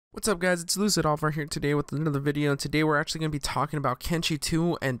What's up guys, it's Lucid Offer here today with another video, and today we're actually going to be talking about Kenshi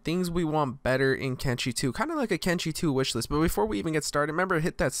 2 and things we want better in Kenshi 2, kind of like a Kenshi 2 wishlist. But before we even get started, remember to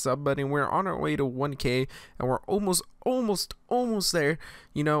hit that sub button. We're on our way to 1k and we're almost there,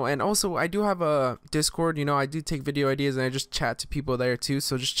 you know. And also I do have a Discord, you know, I do take video ideas and I just chat to people there too,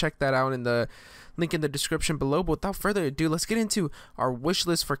 so just check that out in the link in the description below. But without further ado, let's get into our wish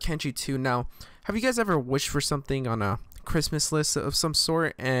list for Kenshi 2. Now, have you guys ever wished for something on a Christmas list of some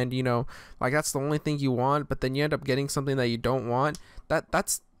sort, and you know, like that's the only thing you want, but then you end up getting something that you don't want?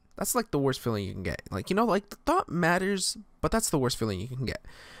 That's like the worst feeling you can get. Like, you know, like the thought matters, but that's the worst feeling you can get,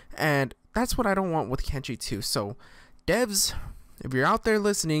 and that's what I don't want with Kenshi 2. So devs, if you're out there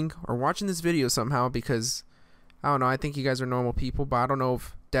listening or watching this video somehow, because I don't know, I think you guys are normal people, but I don't know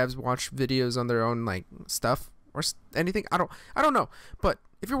if devs watch videos on their own like stuff or anything. I don't know, but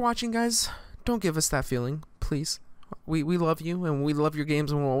if you're watching, guys, don't give us that feeling, please. We love you and we love your games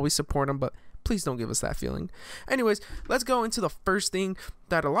and we'll always support them, but please don't give us that feeling. Anyways, let's go into the first thing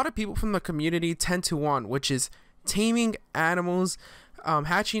that a lot of people from the community tend to want, which is taming animals,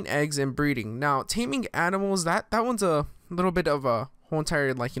 hatching eggs, and breeding. Now, taming animals, that one's a little bit of a whole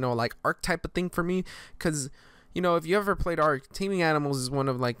entire, like, you know, like Ark type of thing for me, because, you know, if you ever played Ark, taming animals is one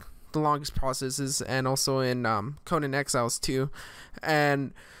of like the longest processes, and also in Conan Exiles too.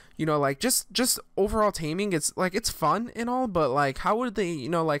 And you know, like just overall taming, it's like it's fun and all, but like how would they, you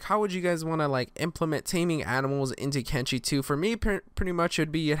know, like how would you guys want to like implement taming animals into Kenshi 2? For me, pretty much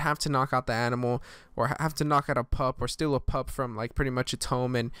it'd be you'd have to knock out the animal, or have to knock out a pup, or steal a pup from like pretty much its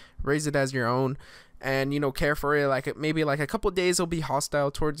home and raise it as your own, and you know, care for it. Like maybe like a couple days it'll be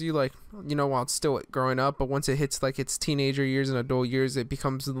hostile towards you, like, you know, while it's still growing up, but once it hits like its teenager years and adult years, it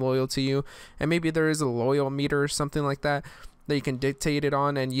becomes loyal to you. And maybe there is a loyal meter or something like that you can dictate it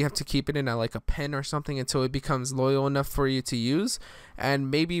on, and you have to keep it in a, like a pen or something until it becomes loyal enough for you to use.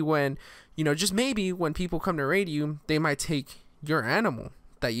 And maybe when, you know, just maybe when people come to raid you, they might take your animal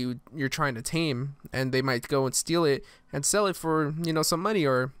that you're trying to tame, and they might go and steal it and sell it for, you know, some money,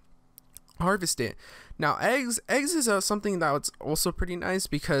 or harvest it. Now eggs is something that's also pretty nice,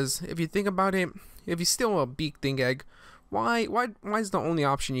 because if you think about it, if you steal a beak thing egg, why is the only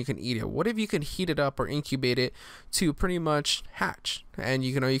option you can eat it? What if you can heat it up or incubate it to pretty much hatch, and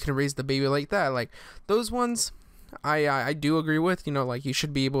you can raise the baby like that? Like those ones, I do agree with, you know, like you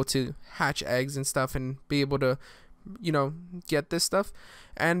should be able to hatch eggs and stuff and be able to, you know, get this stuff.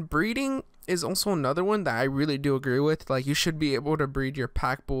 And breeding is also another one that I really do agree with. Like you should be able to breed your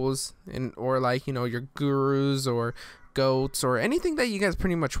pack bulls, and or like, you know, your gurus or goats or anything that you guys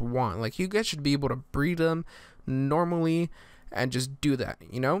pretty much want. Like you guys should be able to breed them normally and just do that,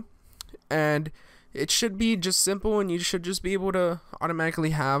 you know. And it should be just simple, and you should just be able to automatically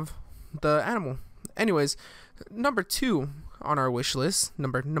have the animal. Anyways, number 2 on our wish list,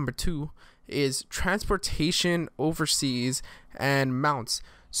 number 2 is transportation overseas and mounts.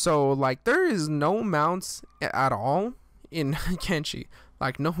 So like there is no mounts at all in Kenshi,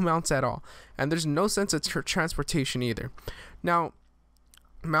 like no mounts at all, and there's no sense of transportation either. Now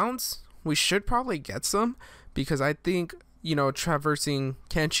mounts, we should probably get some, because I think, you know, traversing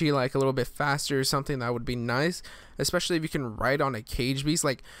Kenshi like a little bit faster is something that would be nice, especially if you can ride on a cage beast.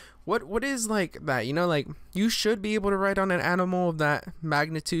 Like what is like that, you know, like you should be able to ride on an animal of that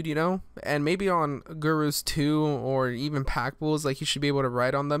magnitude, you know, and maybe on gurus too, or even pack bulls, like you should be able to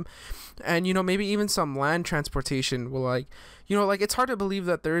ride on them. And you know, maybe even some land transportation will, like, you know, like it's hard to believe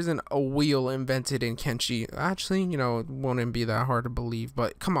that there isn't a wheel invented in Kenshi. Actually, you know, it wouldn't be that hard to believe,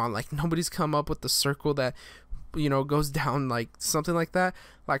 but come on, like nobody's come up with the circle that, you know, goes down, like something like that.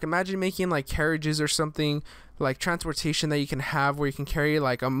 Like imagine making like carriages or something, like transportation that you can have where you can carry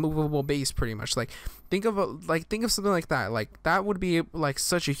like a movable base pretty much. Like think of something like that. Like that would be like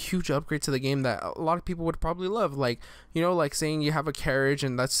such a huge upgrade to the game that a lot of people would probably love. Like, you know, like saying you have a carriage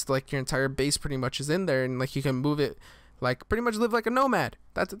and that's like your entire base pretty much is in there, and like you can move it, like pretty much live like a nomad.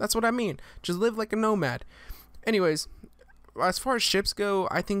 That's what I mean, just live like a nomad. Anyways, as far as ships go,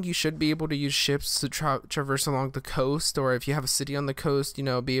 I think you should be able to use ships to traverse along the coast, or if you have a city on the coast, you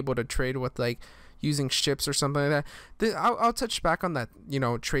know, be able to trade with like using ships or something like that. I'll touch back on that, you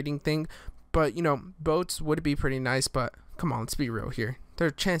know, trading thing, but you know, boats would be pretty nice. But come on, let's be real here.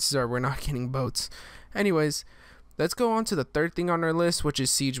 Chances are we're not getting boats. Anyways, let's go on to the third thing on our list, which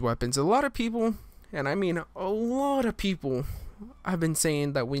is siege weapons. A lot of people, and I mean a lot of people, I've been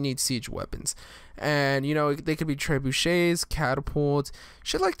saying that we need siege weapons, and you know, they could be trebuchets, catapults,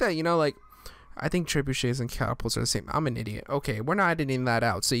 shit like that. You know, like I think trebuchets and catapults are the same. I'm an idiot. Okay, we're not editing that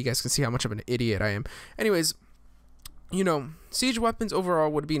out so you guys can see how much of an idiot I am. Anyways, you know, siege weapons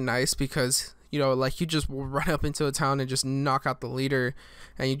overall would be nice, because you know, like you just run up into a town and just knock out the leader,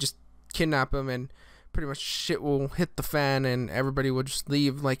 and you just kidnap him, and pretty much shit will hit the fan and everybody would just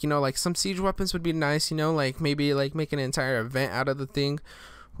leave. Like, you know, like some siege weapons would be nice, you know, like maybe like make an entire event out of the thing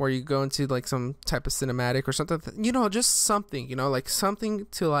where you go into like some type of cinematic or something, you know, just something, you know, like something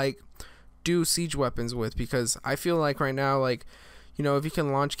to like do siege weapons with. Because I feel like right now, like, you know, if you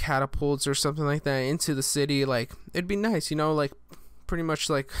can launch catapults or something like that into the city, like it'd be nice, you know, like pretty much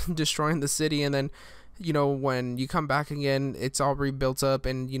like destroying the city, and then, you know, when you come back again, it's all rebuilt up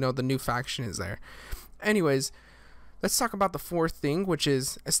and, you know, the new faction is there. Anyways, let's talk about the fourth thing, which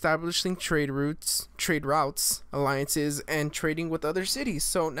is establishing trade routes, alliances, and trading with other cities.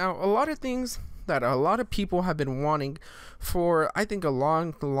 So now a lot of things that a lot of people have been wanting for, I think, a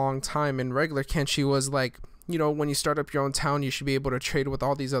long time in regular Kenshi was like, you know, when you start up your own town, you should be able to trade with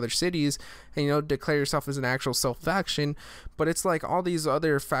all these other cities and, you know, declare yourself as an actual self-faction. But it's like all these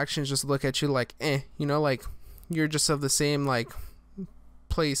other factions just look at you like, you know, like you're just of the same like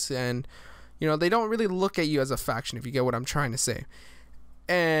place, and you know, they don't really look at you as a faction, if you get what I'm trying to say.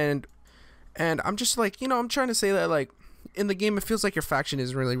 And I'm just like, you know, I'm trying to say that like in the game, it feels like your faction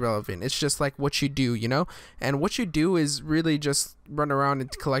is really relevant. It's just like what you do, you know, and what you do is really just run around and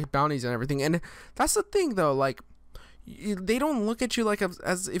collect bounties and everything. And that's the thing though, like they don't look at you like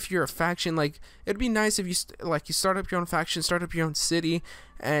as if you're a faction. Like it'd be nice if you you start up your own faction, start up your own city,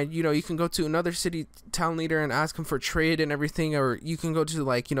 and you know, you can go to another city town leader and ask him for trade and everything, or you can go to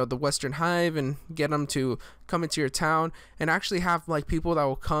like, you know, the Western Hive and get them to come into your town and actually have like people that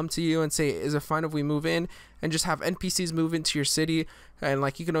will come to you and say, is it fine if we move in, and just have NPCs move into your city. And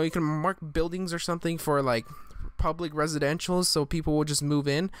like, you can mark buildings or something for like public residentials, so people will just move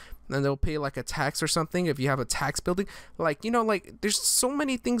in and they'll pay like a tax or something if you have a tax building. Like, you know, like there's so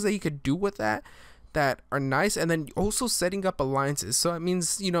many things that you could do with that are nice. And then also setting up alliances. So it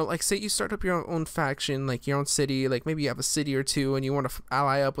means, you know, like say you start up your own faction, like your own city, like maybe you have a city or two and you want to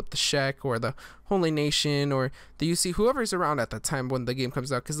ally up with the Shek or the Holy Nation or the UC, whoever's around at that time when the game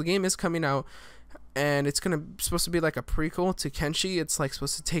comes out, because the game is coming out and it's supposed to be like a prequel to Kenshi. It's like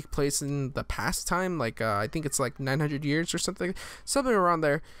supposed to take place in the past time, like I think it's like 900 years or something around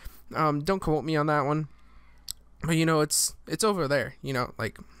there. Don't quote me on that one, but you know, it's over there. You know,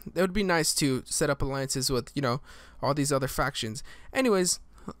 like it would be nice to set up alliances with, you know, all these other factions. Anyways,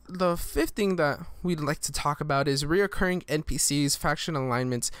 the fifth thing that we'd like to talk about is reoccurring NPCs, faction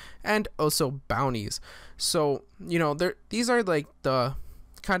alignments, and also bounties. So, you know, these are like the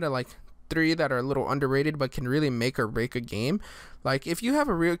kind of like three that are a little underrated but can really make or break a game. Like if you have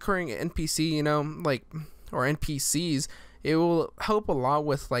a recurring NPC, you know, like, or NPCs, it will help a lot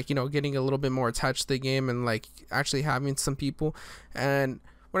with like, you know, getting a little bit more attached to the game and like actually having some people. And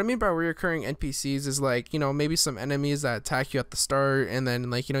what I mean by recurring NPCs is like, you know, maybe some enemies that attack you at the start and then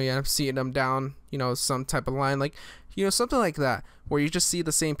like, you know, you end up seeing them down, you know, some type of line, like, you know, something like that, where you just see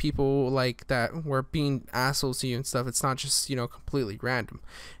the same people like that were being assholes to you and stuff. It's not just, you know, completely random.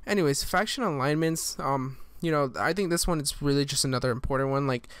 Anyways, faction alignments, you know, I think this one is really just another important one.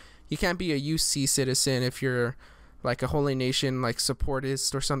 Like you can't be a UC citizen if you're like a Holy Nation like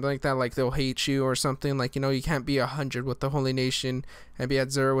supportist or something like that. Like they'll hate you or something. Like, you know, you can't be 100 with the Holy Nation and be at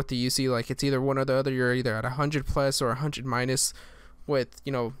 0 with the UC. Like it's either one or the other. You're either at 100 plus or 100 minus with,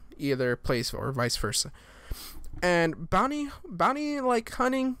 you know, either place or vice versa. And bounty like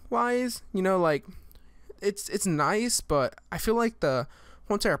hunting wise, you know, like it's nice, but I feel like the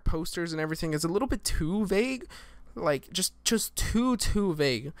whole entire posters and everything is a little bit too vague. Like just too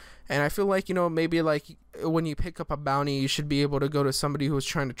vague. And I feel like, you know, maybe like when you pick up a bounty, you should be able to go to somebody who's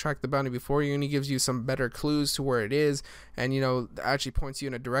trying to track the bounty before you, and he gives you some better clues to where it is, and, you know, actually points you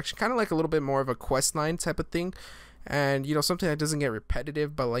in a direction, kind of like a little bit more of a quest line type of thing. And, you know, something that doesn't get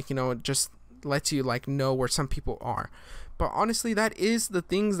repetitive, but like, you know, it just lets you like know where some people are. But honestly, that is the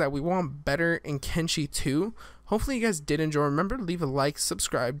things that we want better in Kenshi 2. Hopefully you guys did enjoy. Remember to leave a like,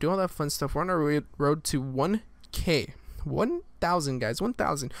 subscribe, do all that fun stuff. We're on our road to 1K, 1,000 guys,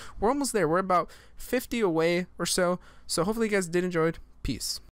 1,000. We're almost there. We're about 50 away or so. So hopefully you guys did enjoy. Peace.